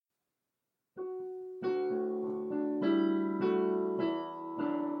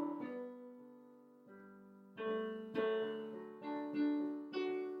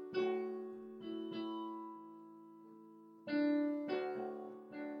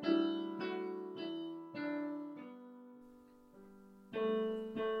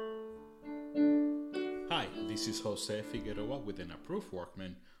This is Jose Figueroa with an approved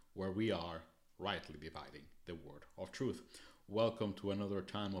workman, where we are rightly dividing the word of truth. Welcome to another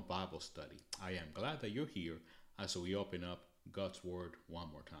time of Bible study. I am glad that you're here as we open up God's Word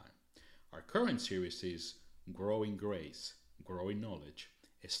one more time. Our current series is Growing Grace, Growing Knowledge,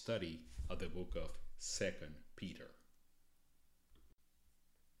 a study of the book of 2nd Peter.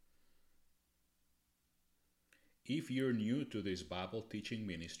 If you're new to this Bible teaching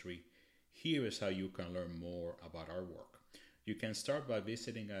ministry, here is how you can learn more about our work. You can start by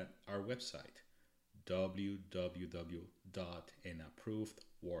visiting our website,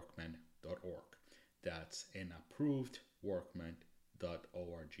 www.anapprovedworkman.org. That's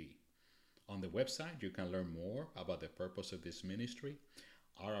anapprovedworkman.org. On the website, you can learn more about the purpose of this ministry,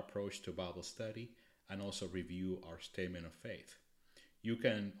 our approach to Bible study, and also review our statement of faith. You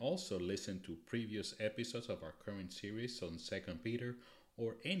can also listen to previous episodes of our current series on 2nd Peter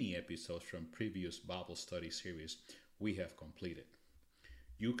or any episodes from previous Bible study series we have completed.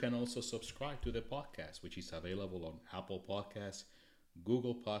 You can also subscribe to the podcast, which is available on Apple Podcasts,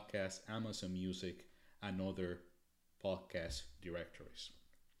 Google Podcasts, Amazon Music, and other podcast directories.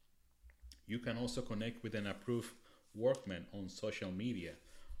 You can also connect with an approved workman on social media.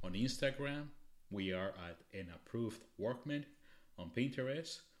 On Instagram, we are at an approved workman. On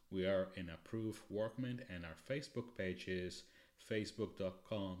Pinterest, we are an approved workman, and our Facebook page is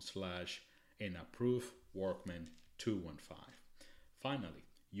facebook.com/anapprovedworkman215. Finally,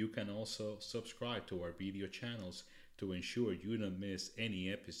 you can also subscribe to our video channels to ensure you don't miss any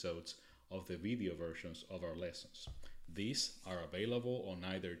episodes of the video versions of our lessons. These are available on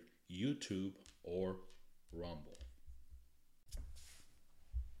either YouTube or Rumble.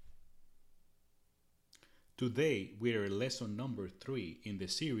 Today, we are at lesson number 3 in the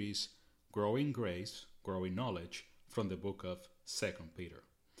series Growing Grace, Growing Knowledge from the book of 2nd Peter.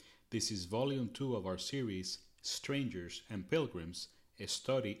 This is volume 2 of our series Strangers and Pilgrims, a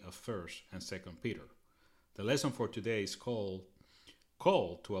study of 1st and 2nd Peter. The lesson for today is called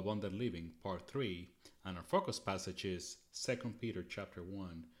Call to Abundant Living, Part 3, and our focus passage is 2nd Peter chapter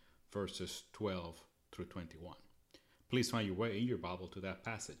 1, verses 12 through 21. Please find your way in your Bible to that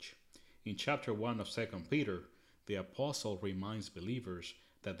passage. In chapter 1 of 2nd Peter, the apostle reminds believers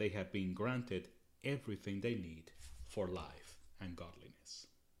that they have been granted everything they need for life and godliness.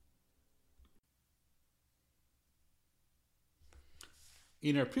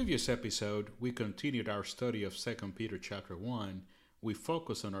 In our previous episode, we continued our study of 2nd Peter chapter 1. We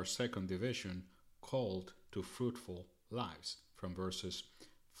focused on our second division, called to fruitful lives, from verses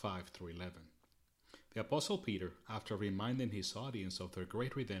 5 through 11. The apostle Peter, after reminding his audience of their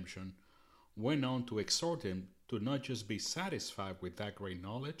great redemption, went on to exhort them to not just be satisfied with that great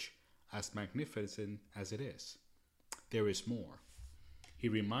knowledge, as magnificent as it is. There is more. He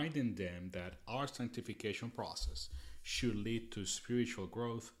reminded them that our sanctification process should lead to spiritual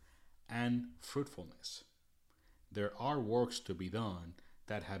growth and fruitfulness. There are works to be done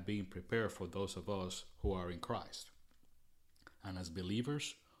that have been prepared for those of us who are in Christ. And as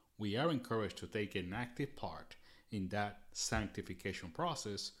believers, we are encouraged to take an active part in that sanctification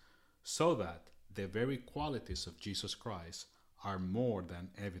process so that the very qualities of Jesus Christ are more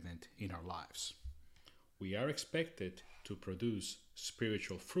than evident in our lives. We are expected to produce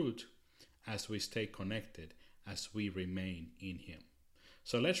spiritual fruit as we stay connected, as we remain in Him.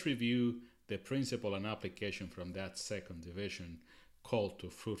 So let's review the principle and application from that second division, called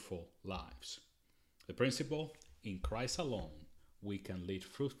to fruitful lives. The principle: in Christ alone, we can lead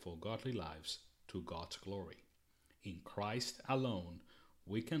fruitful, godly lives to God's glory. In Christ alone,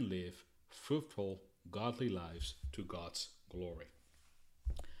 we can live fruitful, godly lives to God's glory.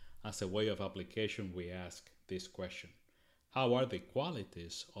 As a way of application, we ask this question: how are the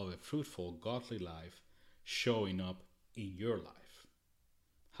qualities of a fruitful, godly life showing up in your life?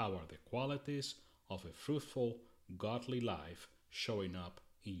 How are the qualities of a fruitful, godly life showing up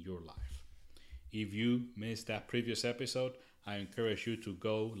in your life? If you missed that previous episode, I encourage you to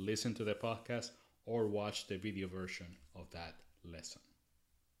go listen to the podcast or watch the video version of that lesson.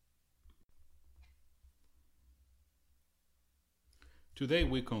 Today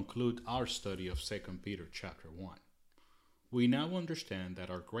we conclude our study of 2nd Peter chapter 1. We now understand that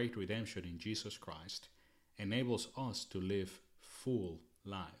our great redemption in Jesus Christ enables us to live full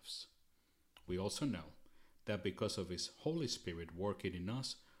lives. We also know that because of His Holy Spirit working in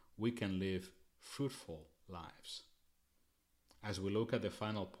us, we can live fruitful lives. As we look at the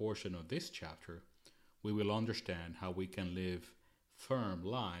final portion of this chapter, we will understand how we can live firm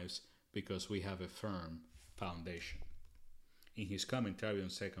lives because we have a firm foundation. In his commentary on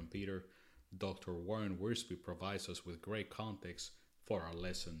 2nd Peter, Dr. Warren Wiersbe provides us with great context for our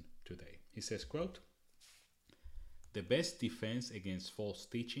lesson today. He says, quote, The best defense against false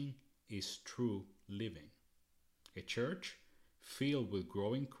teaching is true living. A church filled with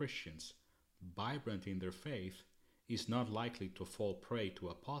growing Christians, vibrant in their faith, is not likely to fall prey to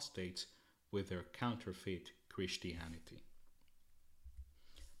apostates with their counterfeit Christianity.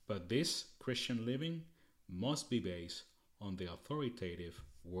 But this Christian living must be based on the authoritative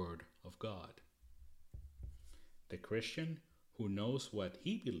Word of God. The Christian who knows what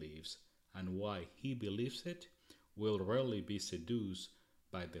he believes and why he believes it will rarely be seduced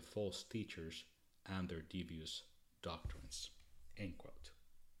by the false teachers and their devious doctrines. End quote.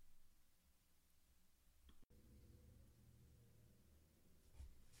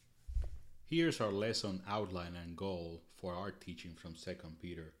 Here's our lesson outline and goal for our teaching from 2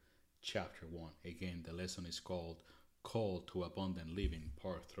 Peter chapter 1. Again, the lesson is called Call to Abundant Living,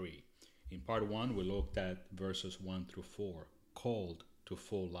 Part 3. In Part 1, we looked at verses 1 through 4, called to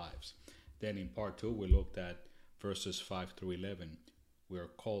full lives. Then in Part 2, we looked at verses 5 through 11. We are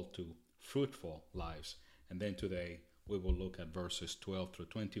called to fruitful lives. And then today, we will look at verses 12 through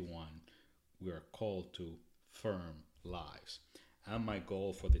 21. We are called to firm lives. And my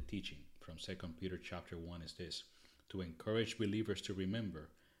goal for the teaching from 2 Peter chapter 1 is this: to encourage believers to remember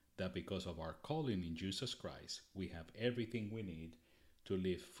that because of our calling in Jesus Christ, we have everything we need to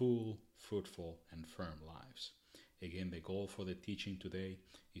live full, fruitful, and firm lives. Again, the goal for the teaching today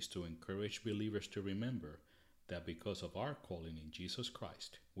is to encourage believers to remember that because of our calling in Jesus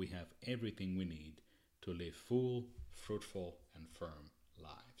Christ, we have everything we need to live full, fruitful, and firm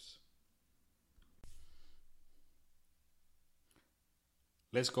lives.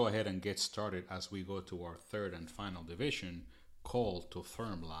 Let's go ahead and get started as we go to our third and final division, called to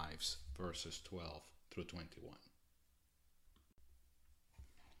firm lives, verses 12 through 21.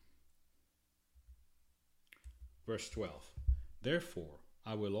 Verse 12. Therefore,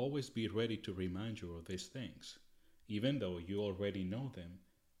 I will always be ready to remind you of these things, even though you already know them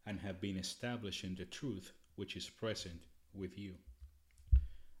and have been established in the truth which is present with you.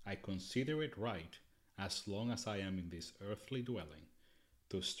 I consider it right, as long as I am in this earthly dwelling,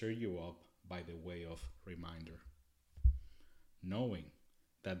 to stir you up by the way of reminder, knowing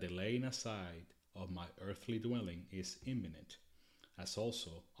that the laying aside of my earthly dwelling is imminent, as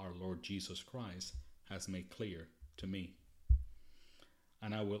also our Lord Jesus Christ has made clear to me.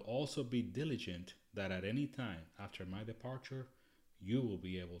 And I will also be diligent that at any time after my departure, you will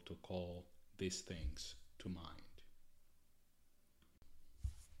be able to call these things to mind.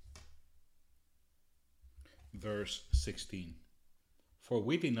 Verse 16. For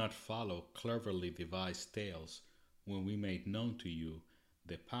we did not follow cleverly devised tales when we made known to you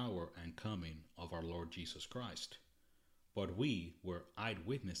the power and coming of our Lord Jesus Christ, but we were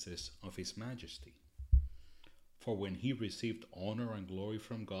eyewitnesses of his majesty. For when he received honor and glory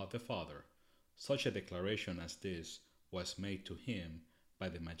from God the Father, such a declaration as this was made to him by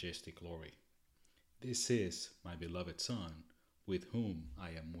the majestic glory: This is my beloved Son, with whom I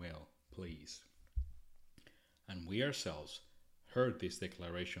am well pleased. And we ourselves heard this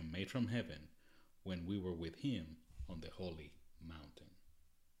declaration made from heaven when we were with him on the holy mountain.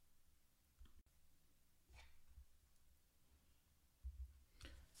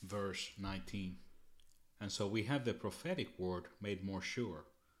 Verse 19. And so we have the prophetic word made more sure,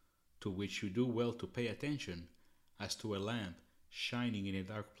 to which you do well to pay attention as to a lamp shining in a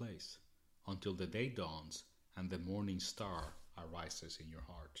dark place, until the day dawns and the morning star arises in your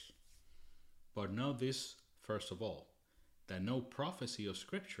hearts. But know this first of all, that no prophecy of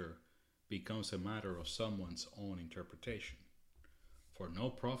Scripture becomes a matter of someone's own interpretation. For no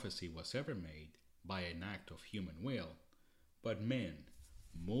prophecy was ever made by an act of human will, but men,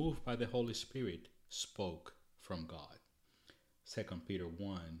 moved by the Holy Spirit, spoke from God. 2 Peter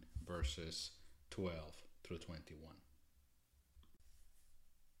 1, verses 12 through 21.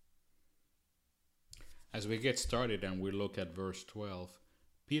 As we get started and we look at verse 12,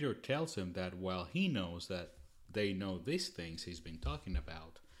 Peter tells them that while he knows that they know these things he's been talking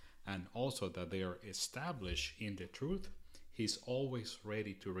about, and also that they are established in the truth, he's always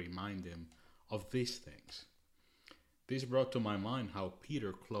ready to remind them of these things. This brought to my mind how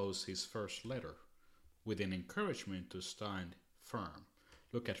Peter closed his first letter with an encouragement to stand firm.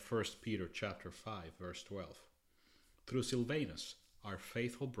 Look at 1 Peter chapter 5, verse 12. Through Silvanus, our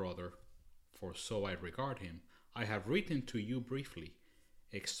faithful brother, for so I regard him, I have written to you briefly,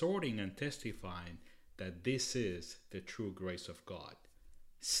 exhorting and testifying that this is the true grace of God.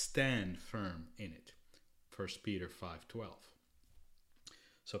 Stand firm in it. 1 Peter 5:12.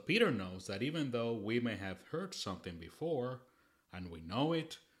 So Peter knows that even though we may have heard something before, and we know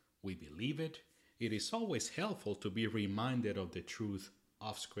it, we believe it, it is always helpful to be reminded of the truth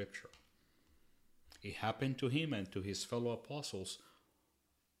of Scripture. It happened to him and to his fellow apostles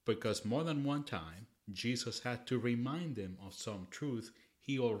because more than one time Jesus had to remind them of some truth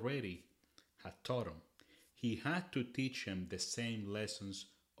he already had taught them. He had to teach them the same lessons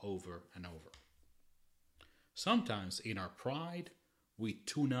over and over. Sometimes in our pride, we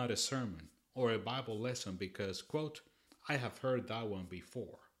tune out a sermon or a Bible lesson because, quote, I have heard that one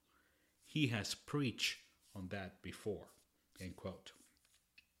before. He has preached on that before, end quote.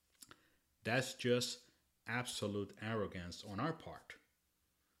 That's just absolute arrogance on our part.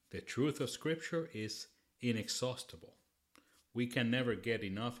 The truth of Scripture is inexhaustible. We can never get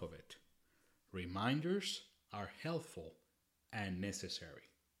enough of it. Reminders are helpful and necessary.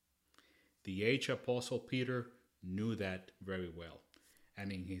 The aged Apostle Peter knew that very well.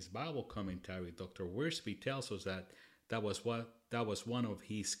 And in his Bible commentary, Dr. Wiersbe tells us that that was one of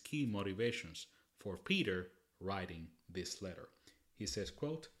his key motivations for Peter writing this letter. He says,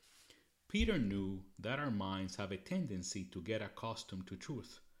 quote, Peter knew that our minds have a tendency to get accustomed to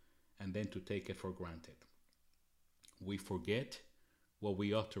truth and then to take it for granted. We forget what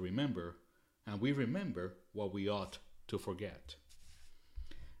we ought to remember, and we remember what we ought to forget.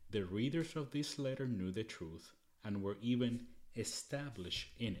 The readers of this letter knew the truth and were even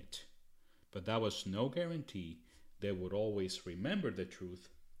established in it, but that was no guarantee they would always remember the truth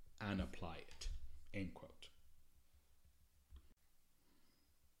and apply it. End quote.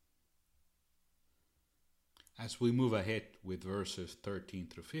 As we move ahead with verses 13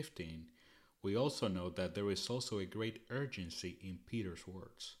 through 15, we also know that there is also a great urgency in Peter's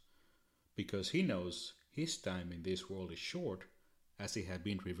words, because he knows his time in this world is short, as it had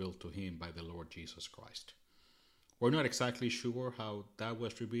been revealed to him by the Lord Jesus Christ. We're not exactly sure how that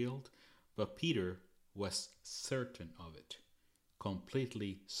was revealed, but Peter was certain of it,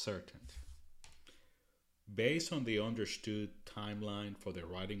 completely certain. Based on the understood timeline for the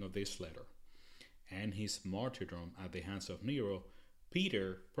writing of this letter and his martyrdom at the hands of Nero,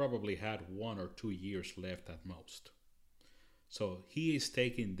 Peter probably had 1 or 2 years left at most. So he is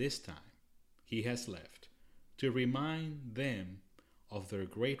taking this time he has left to remind them of their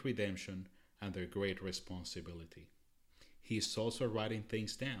great redemption and their great responsibility. He is also writing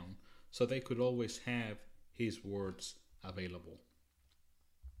things down so they could always have his words available.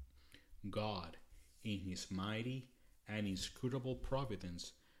 God, in his mighty and inscrutable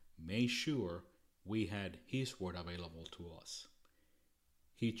providence, made sure we had his word available to us.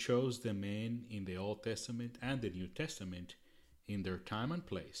 He chose the men in the Old Testament and the New Testament in their time and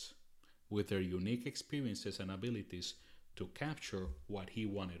place, with their unique experiences and abilities to capture what he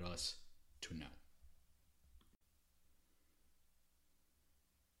wanted us to know.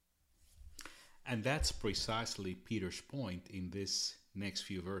 And that's precisely Peter's point in this next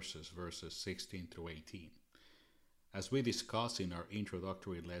few verses, verses 16 through 18. As we discussed in our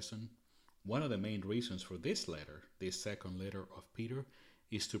introductory lesson, one of the main reasons for this letter, this second letter of Peter,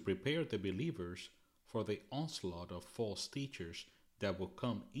 is to prepare the believers for the onslaught of false teachers that will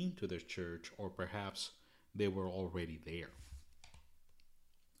come into the church, or perhaps they were already there.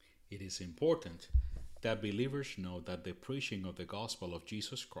 It is important that believers know that the preaching of the gospel of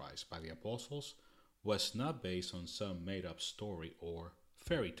Jesus Christ by the apostles was not based on some made-up story or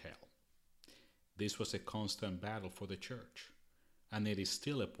fairy tale. This was a constant battle for the church, and it is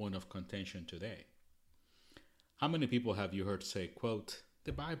still a point of contention today. How many people have you heard say, quote,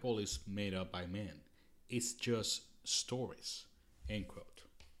 the Bible is made up by men. It's just stories, end quote.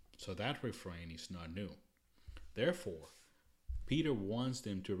 So that refrain is not new. Therefore, Peter wants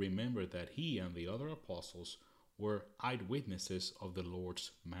them to remember that he and the other apostles were eyewitnesses of the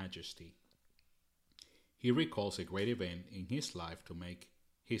Lord's majesty. He recalls a great event in his life to make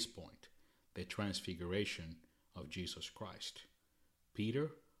his point, the transfiguration of Jesus Christ.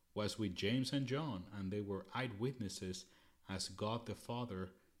 Peter was with James and John, and they were eyewitnesses as God the Father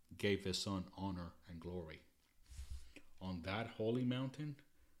gave the Son honor and glory. On that holy mountain,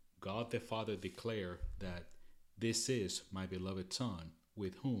 God the Father declared that this is my beloved Son,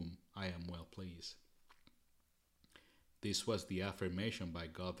 with whom I am well pleased. This was the affirmation by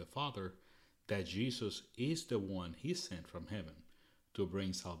God the Father that Jesus is the one he sent from heaven to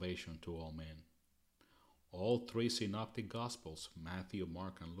bring salvation to all men. All three synoptic gospels, Matthew,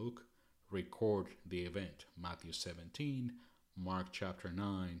 Mark, and Luke, record the event. Matthew 17, Mark chapter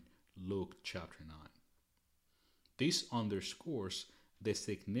 9, Luke chapter 9. This underscores the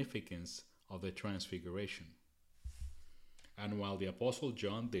significance of the transfiguration. And while the Apostle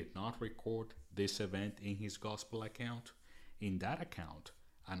John did not record this event in his gospel account, in that account,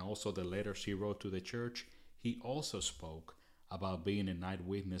 and also the letters he wrote to the church, he also spoke about being an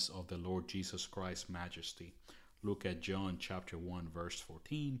eyewitness of the Lord Jesus Christ's majesty. Look at John chapter 1 verse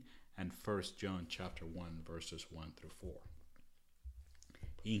 14 and 1 John chapter 1 verses 1 through 4.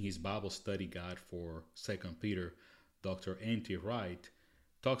 In his Bible study guide for 2 Peter, Dr. N.T. Wright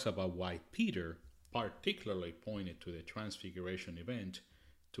talks about why Peter particularly pointed to the transfiguration event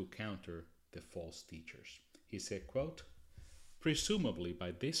to counter the false teachers. He said, quote, "Presumably by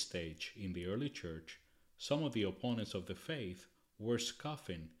this stage in the early church, some of the opponents of the faith were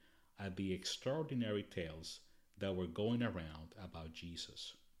scoffing at the extraordinary tales that were going around about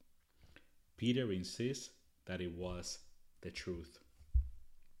Jesus. Peter insists that it was the truth.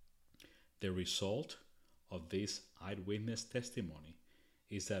 The result of this eyewitness testimony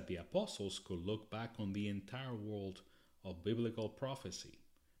is that the apostles could look back on the entire world of biblical prophecy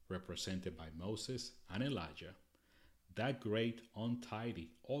represented by Moses and Elijah, that great,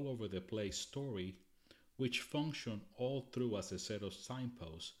 untidy, all over the place story which functioned all through as a set of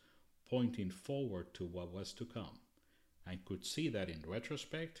signposts pointing forward to what was to come, and could see that in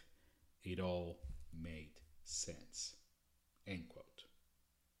retrospect, it all made sense." End quote.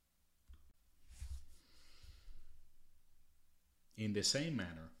 In the same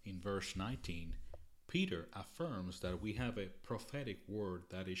manner, in verse 19, Peter affirms that we have a prophetic word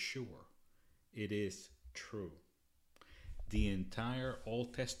that is sure. It is true. The entire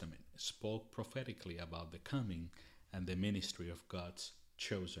Old Testament spoke prophetically about the coming and the ministry of God's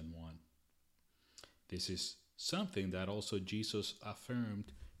chosen one. This is something that also Jesus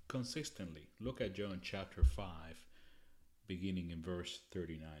affirmed consistently. Look at John chapter 5, beginning in verse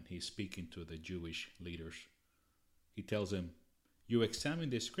 39. He's speaking to the Jewish leaders. He tells them, "You examine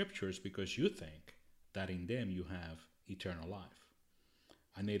the scriptures because you think that in them you have eternal life.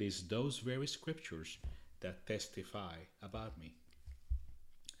 And it is those very scriptures that testify about me.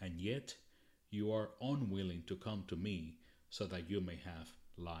 And yet you are unwilling to come to me so that you may have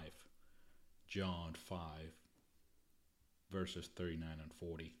life." John 5, verses 39 and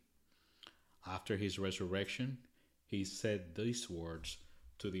 40. After his resurrection, he said these words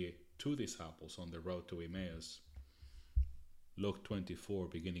to the two disciples on the road to Emmaus. Luke 24,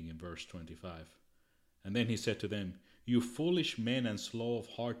 beginning in verse 25. "And then he said to them, 'You foolish men and slow of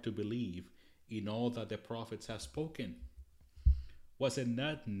heart to believe in all that the prophets have spoken. Was it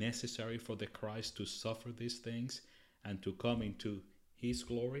not necessary for the Christ to suffer these things and to come into his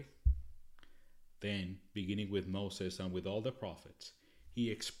glory?' Then, beginning with Moses and with all the prophets, he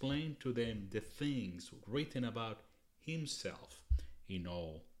explained to them the things written about himself in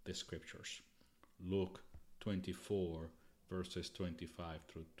all the scriptures." Luke 24, verses 25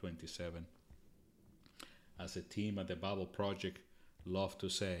 through 27. As a team at the Bible Project love to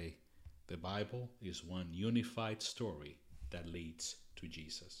say, the Bible is one unified story that leads to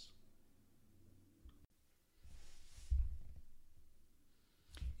Jesus.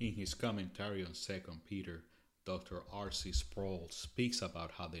 In his commentary on 2 Peter, Dr. R.C. Sproul speaks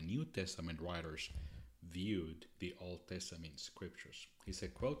about how the New Testament writers viewed the Old Testament scriptures. He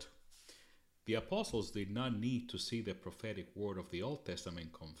said, quote, "The apostles did not need to see the prophetic word of the Old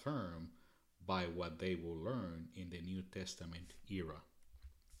Testament confirmed by what they will learn in the New Testament era.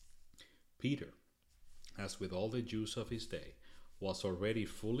 Peter, as with all the Jews of his day, was already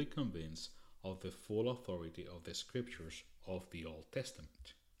fully convinced of the full authority of the scriptures of the Old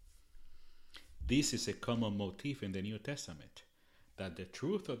Testament. This is a common motif in the New Testament, that the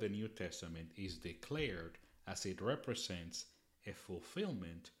truth of the New Testament is declared as it represents a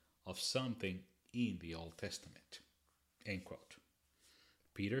fulfillment of something in the Old Testament." End quote.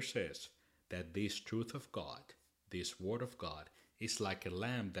 Peter says that this truth of God, this word of God, is like a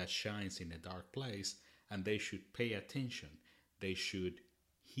lamp that shines in a dark place, and they should pay attention. They should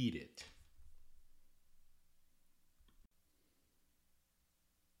heed it.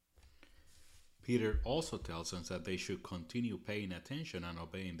 Peter also tells us that they should continue paying attention and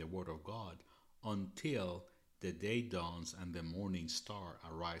obeying the word of God until the day dawns and the morning star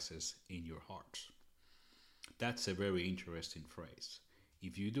arises in your hearts. That's a very interesting phrase.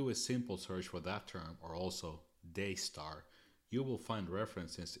 If you do a simple search for that term, or also day star, you will find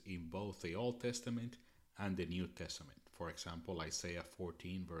references in both the Old Testament and the New Testament. For example, Isaiah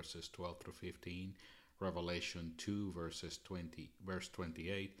 14 verses 12 through 15, Revelation 2 verse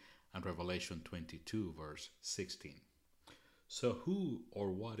 28, and Revelation 22 verse 16. So who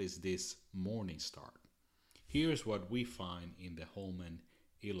or what is this morning star? Here's what we find in the Holman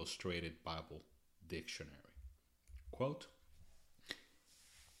Illustrated Bible Dictionary. Quote,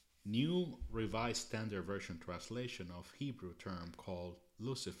 "New Revised Standard Version translation of Hebrew term called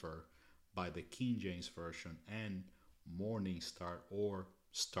Lucifer by the King James Version, and morning star or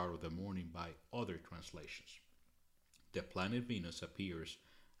star of the morning by other translations. The planet Venus appears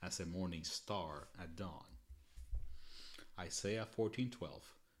as a morning star at dawn. Isaiah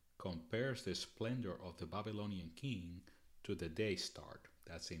 14:12 compares the splendor of the Babylonian king to the day star.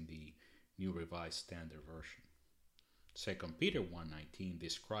 That's in the New Revised Standard Version. 2 Peter 1:19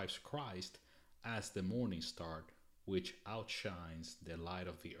 describes Christ as the morning star, which outshines the light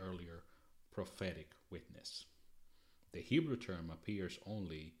of the earlier prophetic witness. The Hebrew term appears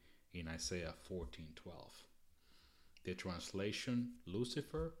only in Isaiah 14:12. The translation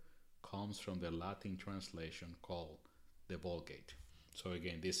Lucifer comes from the Latin translation called the Vulgate. So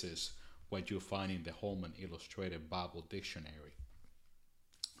again, this is what you find in the Holman Illustrated Bible Dictionary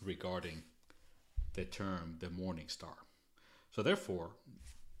regarding the term the morning star. So therefore,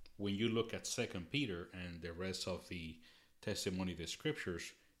 when you look at 2 Peter and the rest of the testimony of the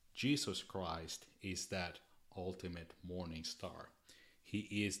scriptures, Jesus Christ is that ultimate morning star. He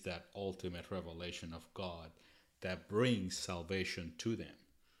is that ultimate revelation of God that brings salvation to them.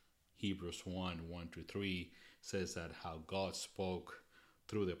 Hebrews 1:1-3 says that how God spoke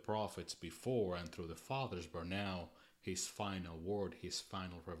through the prophets before and through the fathers, but now his final word, his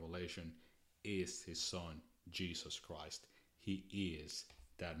final revelation is his son, Jesus Christ. He is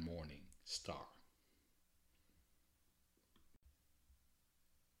that morning star.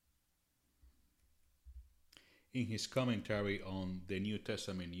 In his commentary on the New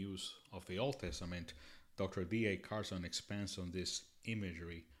Testament use of the Old Testament, Dr. D.A. Carson expands on this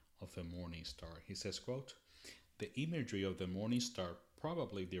imagery of the morning star. He says, quote, "The imagery of the morning star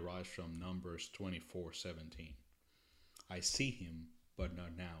probably derives from Numbers 24:17. I see him, but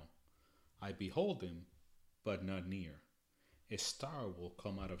not now. I behold him, but not near. A star will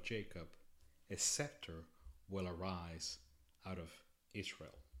come out of Jacob. A scepter will arise out of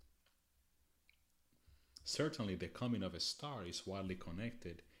Israel." Certainly, the coming of a star is widely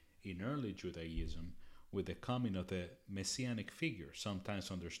connected in early Judaism with the coming of the messianic figure,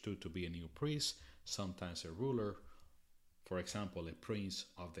 sometimes understood to be a new priest, sometimes a ruler, for example, a prince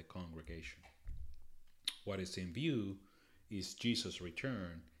of the congregation. What is in view is Jesus'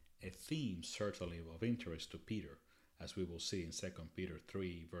 return, a theme certainly of interest to Peter, as we will see in 2 Peter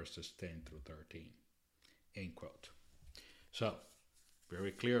 3, verses 10-13. End quote. So,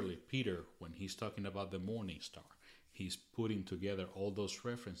 very clearly, Peter, when he's talking about the morning star, he's putting together all those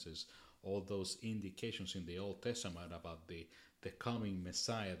references, all those indications in the Old Testament about the coming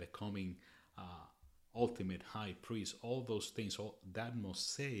Messiah, the coming ultimate high priest, all those things, all that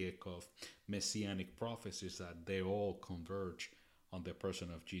mosaic of messianic prophecies, that they all converge on the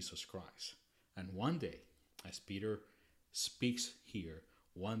person of Jesus Christ. And one day, as Peter speaks here,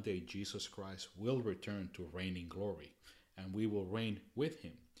 one day Jesus Christ will return to reign in glory, and we will reign with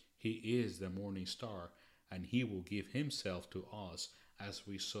him. He is the morning star, and he will give himself to us, as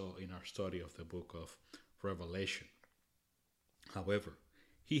we saw in our study of the book of Revelation. However,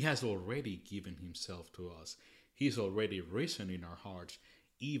 he has already given himself to us. He's already risen in our hearts,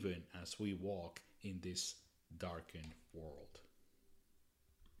 even as we walk in this darkened world.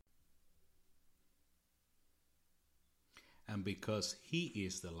 And because he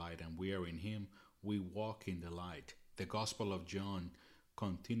is the light and we are in him, we walk in the light. The Gospel of John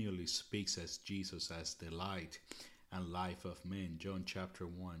continually speaks as Jesus as the light and life of men. John chapter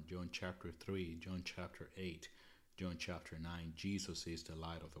 1, John chapter 3, John chapter 8, John chapter 9. Jesus is the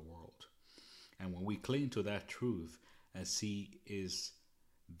light of the world. And when we cling to that truth, as he is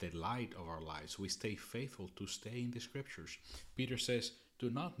the light of our lives, we stay faithful to stay in the scriptures. Peter says, do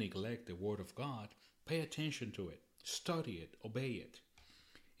not neglect the word of God. Pay attention to it. Study it. Obey it.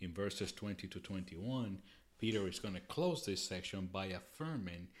 In verses 20-21, Peter is going to close this section by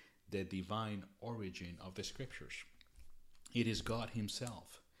affirming the divine origin of the scriptures. It is God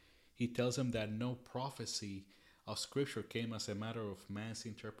himself. He tells them that no prophecy of scripture came as a matter of man's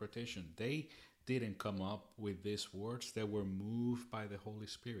interpretation. They didn't come up with these words. They were moved by the Holy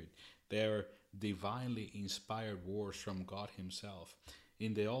Spirit. They're divinely inspired words from God himself.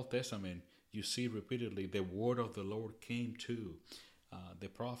 In the Old Testament, you see repeatedly the word of the Lord came to the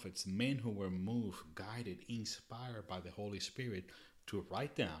prophets, men who were moved, guided, inspired by the Holy Spirit to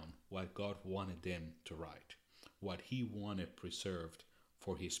write down what God wanted them to write, what he wanted preserved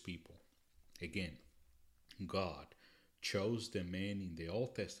for his people. Again, God chose the men in the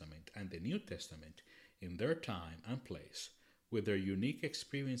Old Testament and the New Testament in their time and place with their unique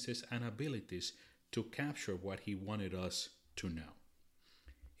experiences and abilities to capture what he wanted us to know.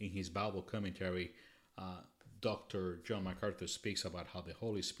 In his Bible commentary, Dr. John MacArthur speaks about how the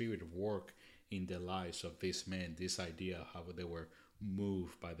Holy Spirit worked in the lives of these men, this idea of how they were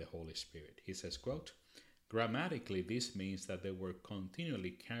moved by the Holy Spirit. He says, quote, "Grammatically, this means that they were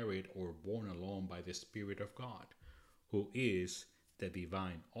continually carried or borne along by the Spirit of God, who is the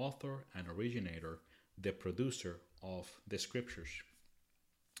divine author and originator, the producer of the scriptures.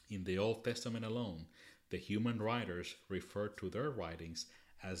 In the Old Testament alone, the human writers referred to their writings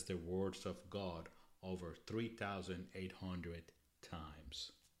as the words of God over 3,800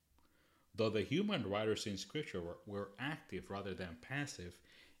 times. Though the human writers in Scripture were active rather than passive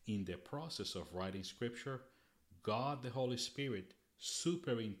in the process of writing Scripture, God the Holy Spirit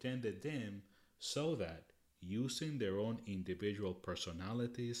superintended them so that, using their own individual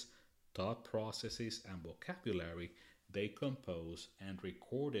personalities, thought processes, and vocabulary, they composed and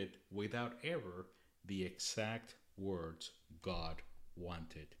recorded without error the exact words God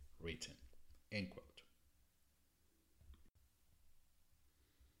wanted written. End quote.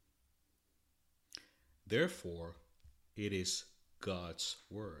 Therefore, it is God's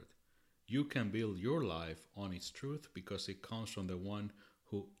Word. You can build your life on its truth because it comes from the one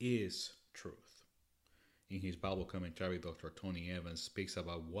who is truth. In his Bible commentary, Dr. Tony Evans speaks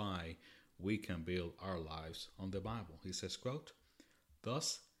about why we can build our lives on the Bible. He says, quote,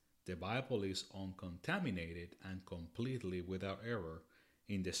 "Thus, the Bible is uncontaminated and completely without error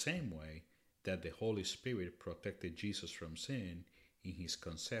in the same way that the Holy Spirit protected Jesus from sin in his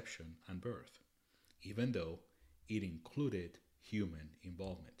conception and birth, even though it included human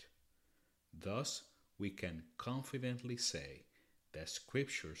involvement. Thus, we can confidently say that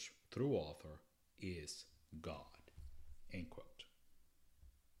Scripture's true author is God." End quote.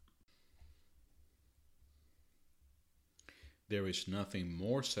 There is nothing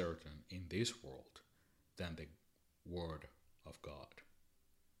more certain in this world than the Word of God.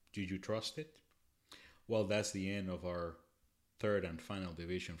 Do you trust it? Well, that's the end of our third and final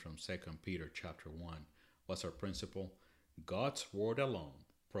division from 2 Peter chapter 1. What's our principle? God's Word alone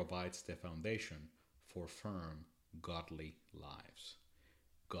provides the foundation for firm, godly lives.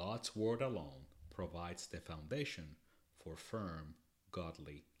 God's Word alone provides the foundation for firm,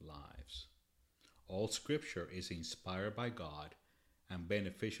 godly lives. All Scripture is inspired by God and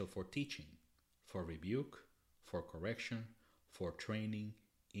beneficial for teaching, for rebuke, for correction, for training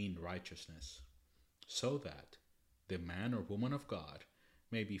in righteousness, so that the man or woman of God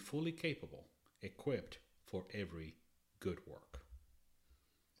may be fully capable, equipped for every good work.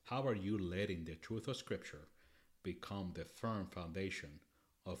 How are you letting the truth of Scripture become the firm foundation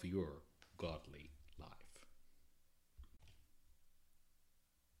of your godly life?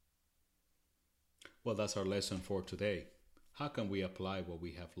 Well, that's our lesson for today. How can we apply what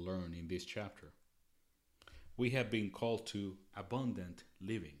we have learned in this chapter? We have been called to abundant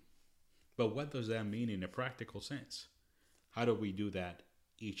living. But what does that mean in a practical sense? How do we do that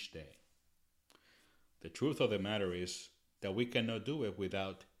each day? The truth of the matter is that we cannot do it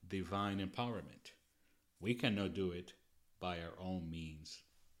without divine empowerment. We cannot do it by our own means.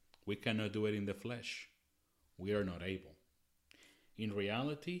 We cannot do it in the flesh. We are not able. In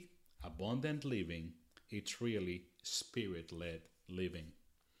reality, abundant living, it's really Spirit-led living.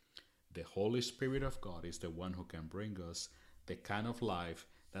 The Holy Spirit of God is the one who can bring us the kind of life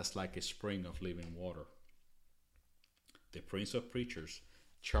that's like a spring of living water. The Prince of Preachers,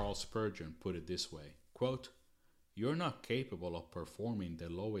 Charles Spurgeon, put it this way, quote, "You're not capable of performing the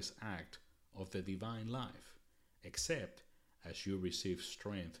lowest act of the divine life, except as you receive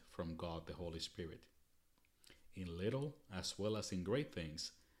strength from God the Holy Spirit. In little as well as in great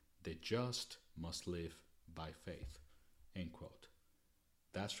things, the just must live by faith." End quote.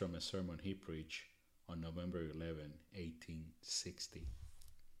 That's from a sermon he preached on November 11, 1860.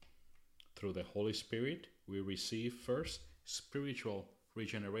 Through the Holy Spirit, we receive first spiritual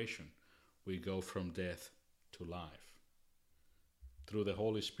regeneration. We go from death to life. Through the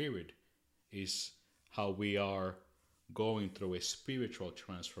Holy Spirit is how we are going through a spiritual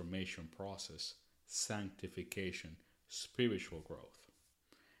transformation process, sanctification, spiritual growth.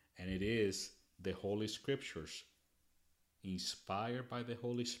 And it is the Holy Scriptures inspired by the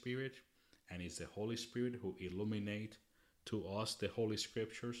Holy Spirit, and it's the Holy Spirit who illuminate to us the Holy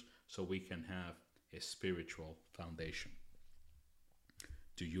Scriptures so we can have a spiritual foundation.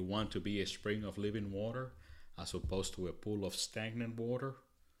 Do you want to be a spring of living water as opposed to a pool of stagnant water?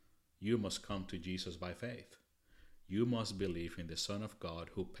 You must come to Jesus by faith. You must believe in the Son of God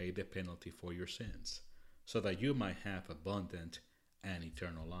who paid the penalty for your sins, so that you might have abundant and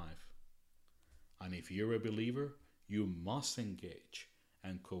eternal life. And if you're a believer, you must engage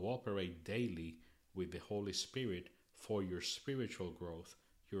and cooperate daily with the Holy Spirit for your spiritual growth,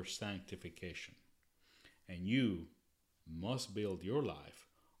 your sanctification. And you must build your life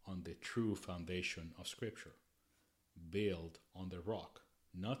on the true foundation of Scripture. Build on the rock,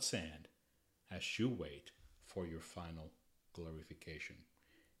 not sand, as you wait for your final glorification.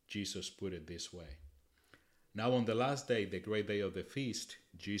 Jesus put it this way. Now on the last day, the great day of the feast,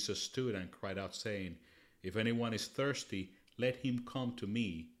 Jesus stood and cried out, saying, "If anyone is thirsty, let him come to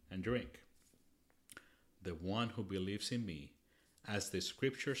me and drink. The one who believes in me, as the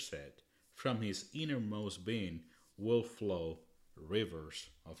scripture said, from his innermost being will flow rivers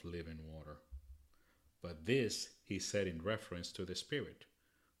of living water. But this he said in reference to the Spirit,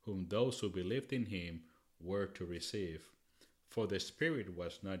 whom those who believed in him were to receive. For the Spirit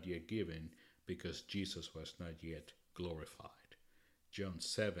was not yet given, because Jesus was not yet glorified. John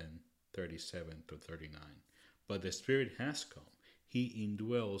 7:37-39. But the Spirit has come. He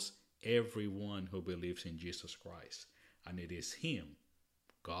indwells everyone who believes in Jesus Christ. And it is him,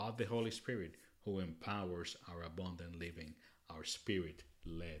 God the Holy Spirit, who empowers our abundant living, our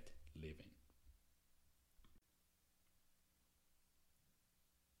Spirit-led living.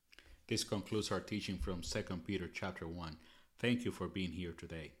 This concludes our teaching from 2 Peter chapter 1. Thank you for being here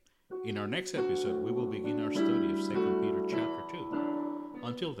today. In our next episode, we will begin our study of 2 Peter chapter 2.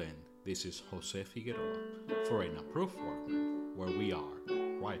 Until then, this is Jose Figueroa for an approved workman, where we are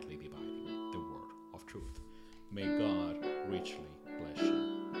rightly dividing the word of truth. May God richly